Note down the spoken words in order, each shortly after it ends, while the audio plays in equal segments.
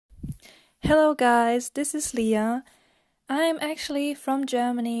Hello, guys, this is Leah. I'm actually from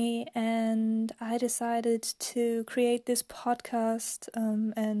Germany and I decided to create this podcast.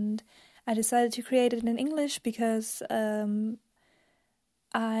 And I decided to create it in English because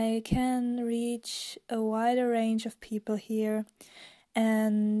I can reach a wider range of people here.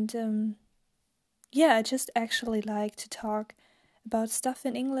 And yeah, I just actually like to talk about stuff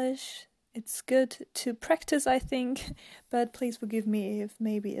in English. It's good to practice, I think, but please forgive me if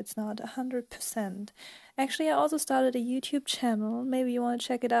maybe it's not 100%. Actually, I also started a YouTube channel. Maybe you want to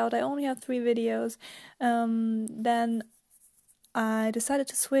check it out. I only have 3 videos. Then I decided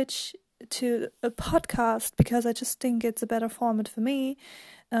to switch to a podcast because I just think it's a better format for me.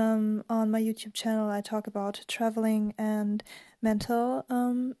 On my YouTube channel, I talk about traveling and mental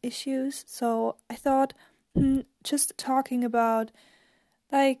issues. So I thought just talking about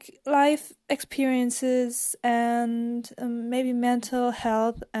like life experiences and maybe mental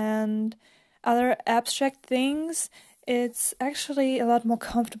health and other abstract things, it's actually a lot more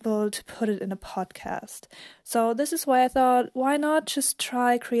comfortable to put it in a podcast. So this is why I thought, why not just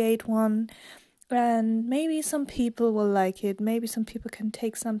try create one, and maybe some people will like it. Maybe some people can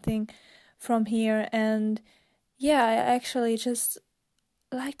take something from here. And yeah, I actually just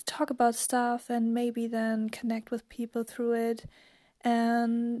like to talk about stuff and maybe then connect with people through it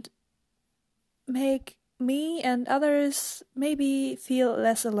and make me and others maybe feel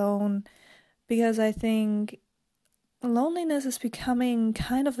less alone, because I think loneliness is becoming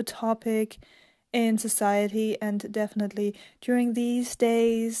kind of a topic in society, and definitely during these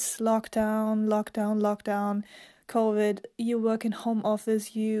days, lockdown, COVID, you work in home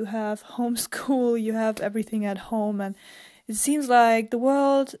office, you have homeschool, you have everything at home, and it seems like the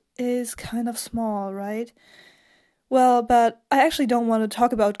world is kind of small, right? Well, but I actually don't want to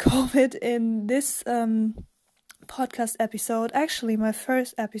talk about COVID in this podcast episode. Actually, my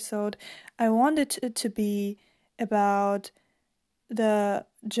first episode, I wanted it to be about the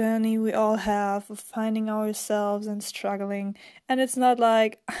journey we all have of finding ourselves and struggling. And it's not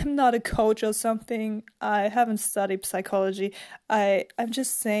like I'm not a coach or something. I haven't studied psychology. I'm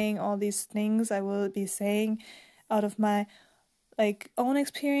just saying all these things I will be saying out of my own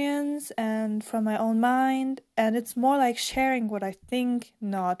experience and from my own mind, and it's more like sharing what I think,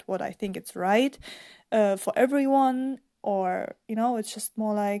 not what I think it's right for everyone, or it's just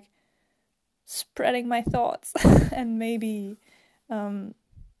more like spreading my thoughts and maybe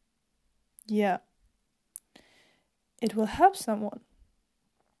yeah, it will help someone.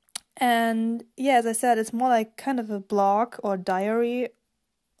 And yeah, as I said, it's more like kind of a blog or diary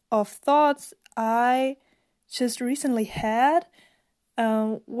of thoughts I just recently had,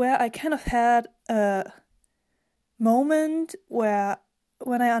 where I kind of had a moment when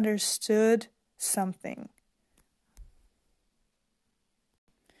I understood something.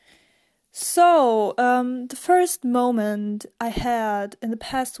 So, the first moment I had in the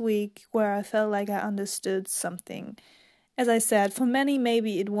past week where I felt like I understood something. As I said, for many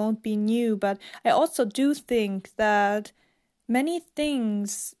maybe it won't be new, but I also do think that many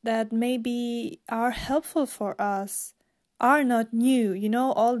things that maybe are helpful for us are not new.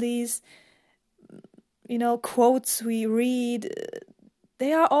 All these, quotes we read,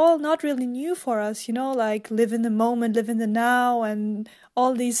 they are all not really new for us, like live in the moment, live in the now, and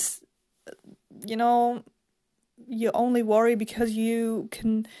all these, you only worry because you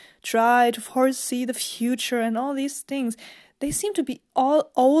can try to foresee the future and all these things. They seem to be all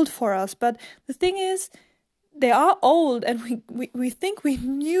old for us, but the thing is, they are old, and we think we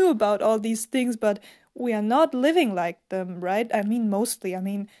knew about all these things, but we are not living like them, right? I mean, mostly. I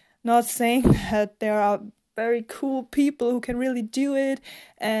mean, not saying that there are very cool people who can really do it,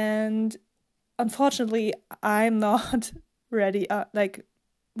 and unfortunately, I'm not ready.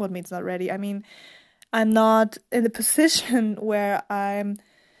 What means not ready? I mean, I'm not in the position where I'm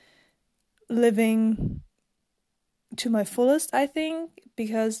living to my fullest, I think,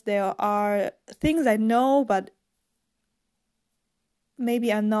 because there are things I know, but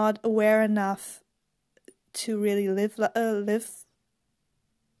maybe I'm not aware enough to really live like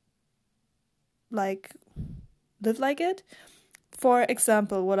it. For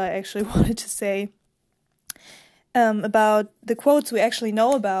example, what I actually wanted to say about the quotes we actually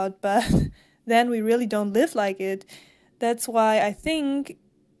know about, but then we really don't live like it. That's why I think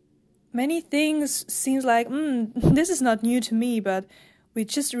many things seems like this is not new to me, but we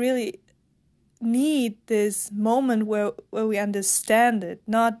just really need this moment where we understand it,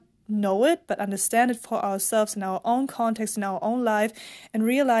 not know it, but understand it for ourselves in our own context, in our own life, and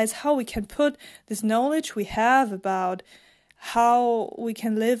realize how we can put this knowledge we have about how we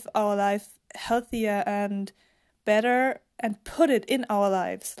can live our life healthier and better and put it in our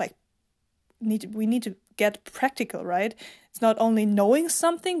lives, like we need to get practical, right? It's not only knowing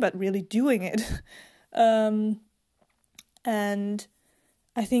something, but really doing it. And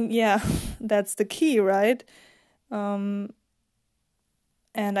I think, that's the key, right? And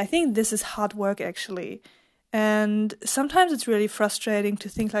I think this is hard work, actually. And sometimes it's really frustrating to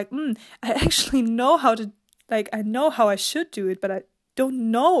think like, I actually know how to, I know how I should do it, but I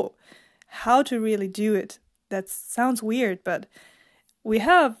don't know how to really do it. That sounds weird, but we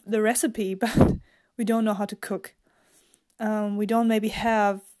have the recipe, but we don't know how to cook. We don't maybe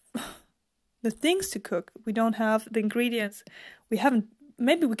have the things to cook. We don't have the ingredients.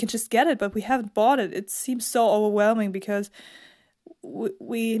 Maybe we can just get it, but we haven't bought it. It seems so overwhelming because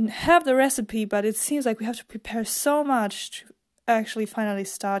we have the recipe, but it seems like we have to prepare so much to actually finally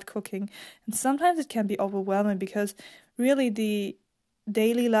start cooking. And sometimes it can be overwhelming because really the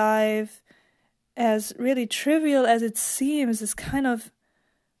daily life, as really trivial as it seems, is kind of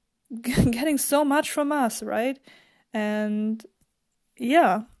getting so much from us, right? And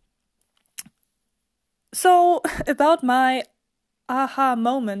so about my aha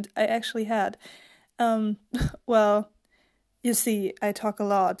moment I actually had. Well, you see, I talk a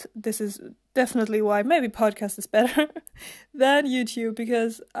lot. This is definitely why maybe podcast is better than YouTube,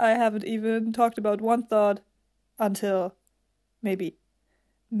 because I haven't even talked about one thought until maybe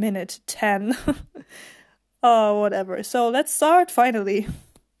minute 10. Oh, whatever. So let's start finally.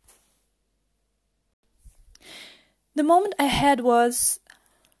 The moment I had was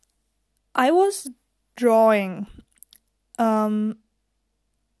I was drawing. I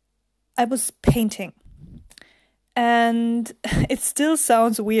was painting. And it still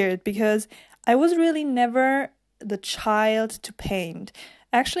sounds weird because I was really never the child to paint.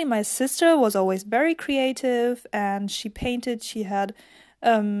 Actually, my sister was always very creative and she painted. She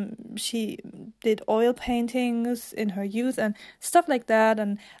did oil paintings in her youth and stuff like that.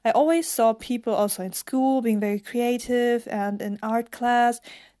 And I always saw people also in school being very creative, and in art class,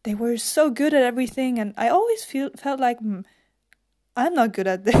 they were so good at everything. And I always felt like, I'm not good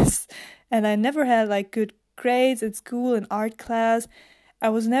at this. And I never had good grades at school in art class. I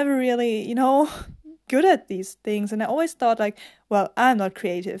was never really, good at these things. And I always thought well, I'm not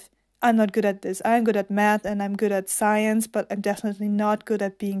creative. I'm not good at this. I'm good at math and I'm good at science, but I'm definitely not good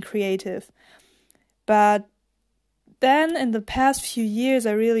at being creative. But then in the past few years,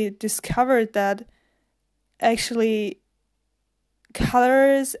 I really discovered that actually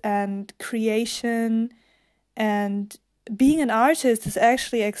colors and creation and being an artist is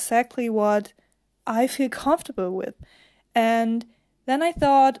actually exactly what I feel comfortable with. And then I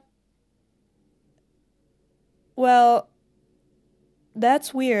thought, well,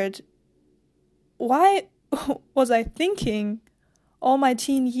 that's weird. Why was I thinking all my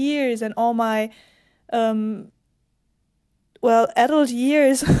teen years and all my adult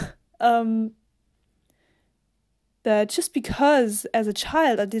years that just because as a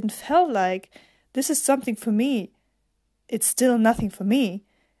child I didn't feel like this is something for me, it's still nothing for me.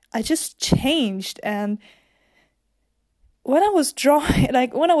 I just changed. And when I was drawing,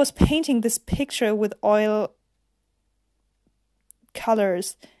 when I was painting this picture with oil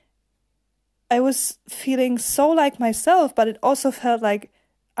colors, I was feeling so like myself, but it also felt like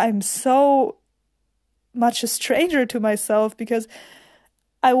I'm so much a stranger to myself because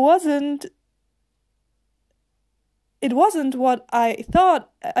it wasn't what I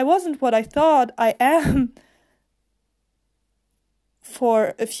thought I am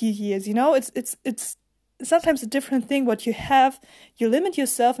for a few years. It's sometimes a different thing what you have. You limit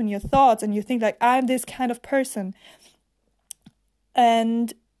yourself and your thoughts and you think I'm this kind of person.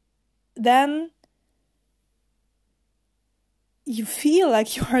 And then you feel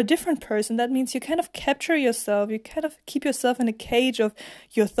like you are a different person. That means you kind of capture yourself. You kind of keep yourself in a cage of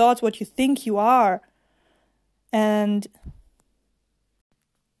your thoughts, what you think you are. And,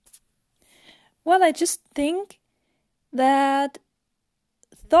 well, I just think that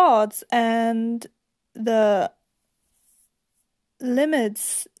thoughts and the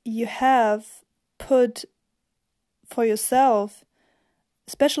limits you have put for yourself,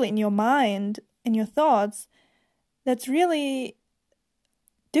 especially in your mind, in your thoughts, that's really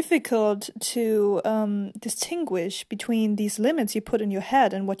difficult to distinguish between these limits you put in your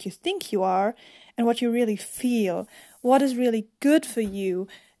head and what you think you are and what you really feel. What is really good for you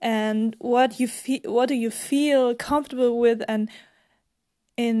and what do you feel comfortable with, and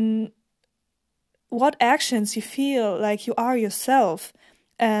in what actions you feel like you are yourself,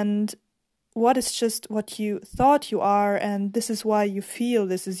 and what is just what you thought you are, and this is why you feel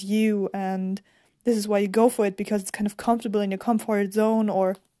this is you, and this is why you go for it because it's kind of comfortable in your comfort zone,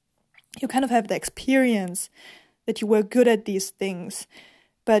 or you kind of have the experience that you were good at these things.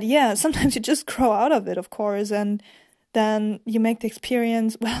 But yeah, sometimes you just grow out of it, of course, and then you make the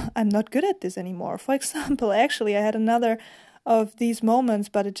experience, well, I'm not good at this anymore. For example, actually, I had another of these moments,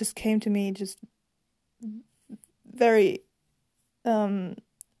 but it just came to me just very,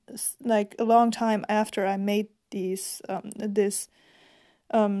 like a long time after I made this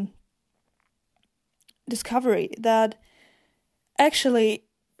discovery that actually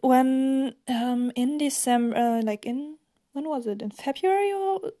when in December, when was it? In February,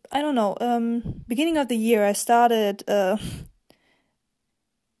 or I don't know, beginning of the year, I started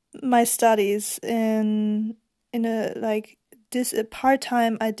my studies in a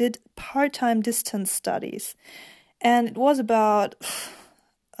part-time. I did part-time distance studies, and it was about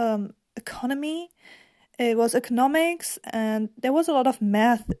economy. It was economics, and there was a lot of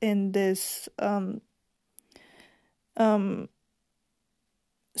math in this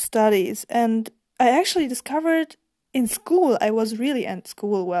studies. And I actually discovered in school, I was really in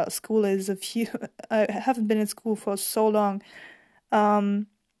school. Well, school is I haven't been in school for so long. And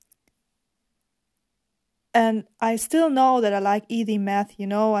I still know that I like easy math,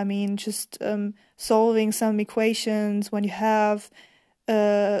 I mean, just solving some equations when you have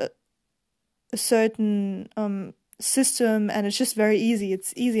a certain system, and it's just very easy.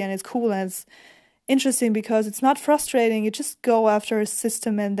 It's easy and it's cool and it's interesting because it's not frustrating. You just go after a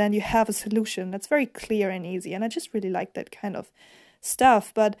system and then you have a solution. That's very clear and easy, and I just really like that kind of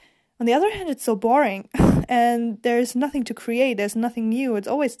stuff. But on the other hand, it's so boring and there's nothing to create. There's nothing new. It's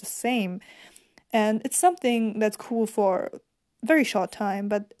always the same. And it's something that's cool for a very short time,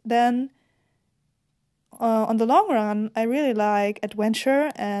 but then on the long run, I really like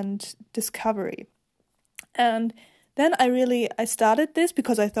adventure and discovery. And then I started this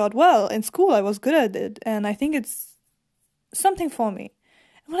because I thought, well, in school I was good at it, and I think it's something for me.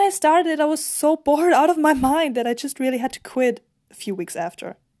 And when I started it, I was so bored out of my mind that I just really had to quit a few weeks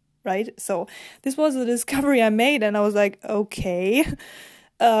after, right? So this was a discovery I made, and I was like, okay,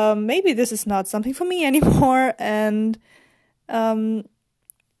 maybe this is not something for me anymore. And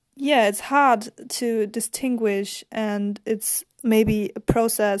yeah, it's hard to distinguish, and it's maybe a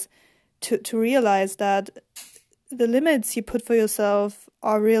process to realize that the limits you put for yourself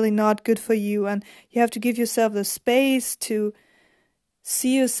are really not good for you, and you have to give yourself the space to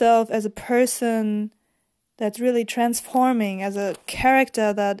see yourself as a person that's really transforming, as a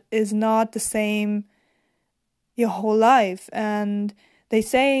character that is not the same your whole life. And they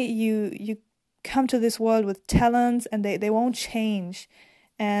say you come to this world with talents and they won't change.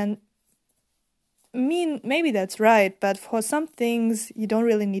 And I mean, maybe that's right, but for some things you don't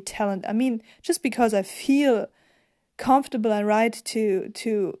really need talent. I mean, just because I feel comfortable and right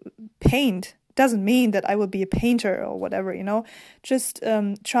to paint doesn't mean that I will be a painter or whatever, just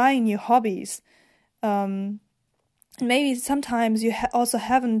trying new hobbies. Maybe sometimes you also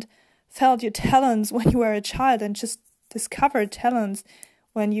haven't felt your talents when you were a child and just discovered talents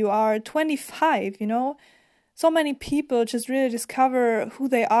when you are 25, So many people just really discover who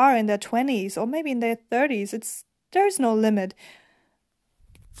they are in their 20s or maybe in their 30s. There's no limit.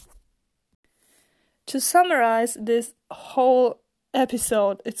 To summarize this whole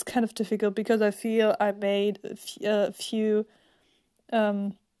episode, it's kind of difficult because I feel I made a few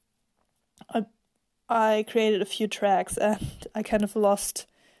I created a few tracks and I kind of lost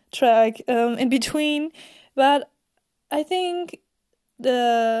track in between. But I think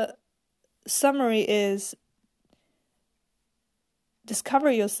the summary is: discover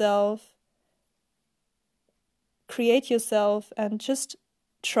yourself, create yourself, and just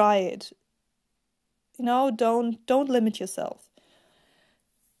try it. Don't limit yourself.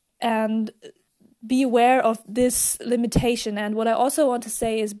 And be aware of this limitation. And what I also want to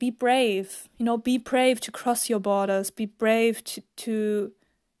say is be brave. Be brave to cross your borders. Be brave to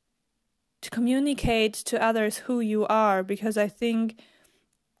communicate to others who you are, because I think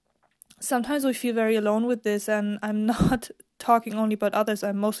sometimes we feel very alone with this, and I'm not talking only about others,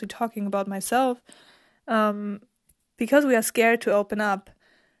 I'm mostly talking about myself, because we are scared to open up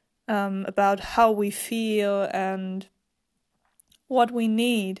about how we feel and what we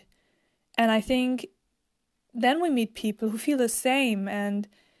need. And I think then we meet people who feel the same, and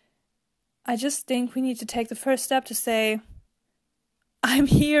I just think we need to take the first step to say, I'm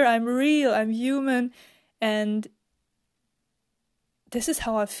here, I'm real, I'm human, and this is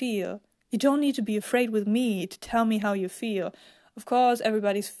how I feel. You don't need to be afraid with me to tell me how you feel. Of course,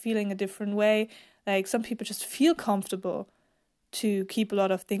 everybody's feeling a different way. Like, some people just feel comfortable to keep a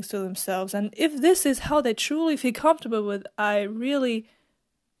lot of things to themselves. And if this is how they truly feel comfortable with,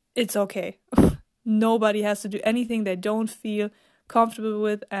 it's okay. Nobody has to do anything they don't feel comfortable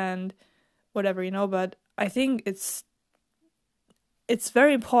with and whatever, but I think it's it's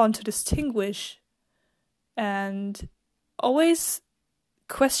very important to distinguish and always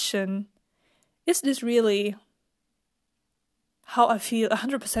question, is this really how I feel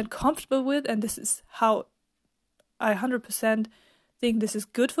 100% comfortable with, and this is how I 100% think this is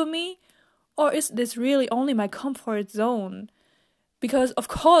good for me? Or is this really only my comfort zone? Because of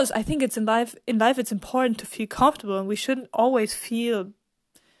course, I think in life it's important to feel comfortable, and we shouldn't always feel,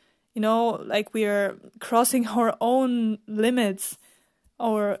 like we are crossing our own limits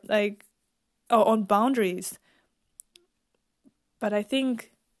or like our own boundaries. But I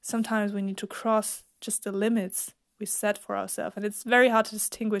think sometimes we need to cross just the limits we set for ourselves, and it's very hard to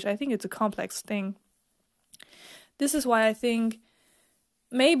distinguish. I think it's a complex thing. This is why I think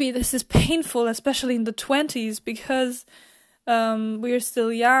maybe this is painful, especially in the 20s, because we're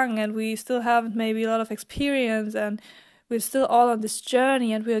still young and we still haven't maybe a lot of experience, and we're still all on this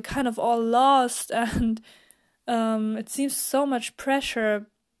journey, and we're kind of all lost, and it seems so much pressure.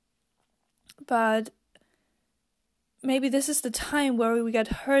 But maybe this is the time where we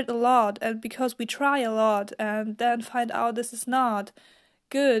get hurt a lot, and because we try a lot and then find out this is not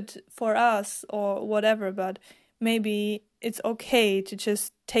good for us or whatever, but maybe it's okay to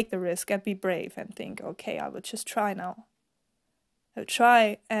just take the risk and be brave and think, okay, I will just try now. I'll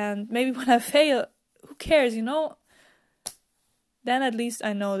try, and maybe when I fail, who cares, Then at least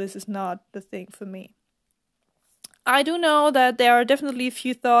I know this is not the thing for me. I do know that there are definitely a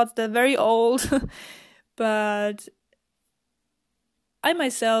few thoughts that are very old, but I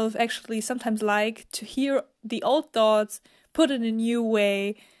myself actually sometimes like to hear the old thoughts put in a new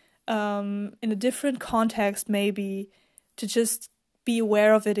way, in a different context maybe, to just be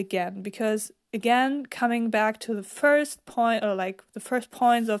aware of it again. Because again, coming back to the first point, or like the first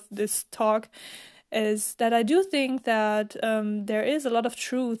points of this talk, is that I do think that there is a lot of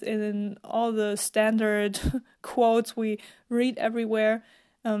truth in all the standard quotes we read everywhere.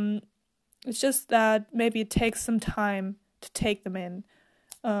 It's just that maybe it takes some time to take them in,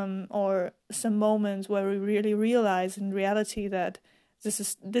 or some moments where we really realize in reality that this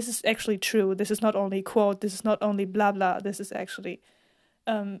is actually true. This is not only a quote. This is not only blah blah. This is actually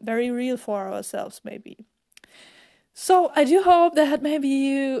very real for ourselves, maybe. So I do hope that maybe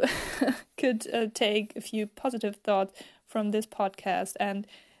you could take a few positive thoughts from this podcast, and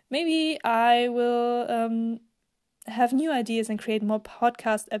maybe I will have new ideas and create more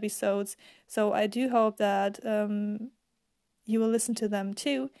podcast episodes. So I do hope that you will listen to them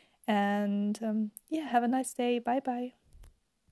too. And have a nice day. Bye bye.